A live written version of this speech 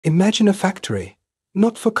Imagine a factory,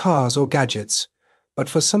 not for cars or gadgets, but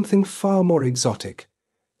for something far more exotic: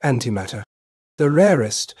 antimatter. The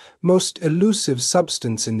rarest, most elusive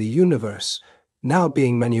substance in the universe, now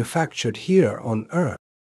being manufactured here on Earth.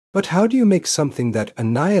 But how do you make something that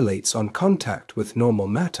annihilates on contact with normal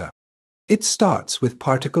matter? It starts with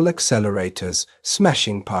particle accelerators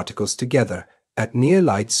smashing particles together at near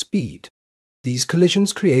light speed. These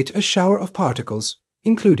collisions create a shower of particles,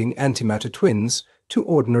 including antimatter twins, to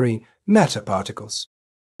ordinary matter particles.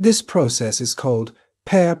 This process is called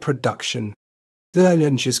pair production. The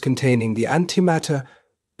lunges containing the antimatter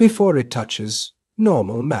before it touches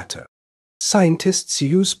normal matter. Scientists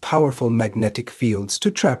use powerful magnetic fields to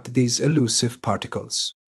trap these elusive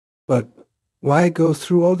particles. But why go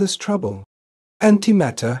through all this trouble?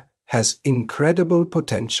 Antimatter has incredible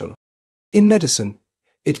potential. In medicine,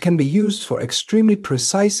 it can be used for extremely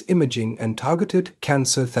precise imaging and targeted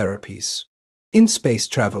cancer therapies. In space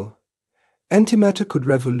travel, antimatter could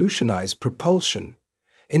revolutionize propulsion,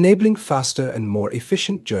 enabling faster and more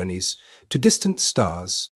efficient journeys to distant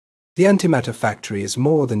stars. The antimatter factory is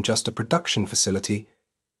more than just a production facility.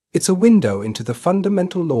 It's a window into the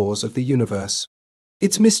fundamental laws of the universe.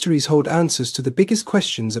 Its mysteries hold answers to the biggest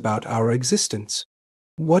questions about our existence.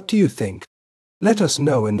 What do you think? Let us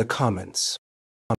know in the comments.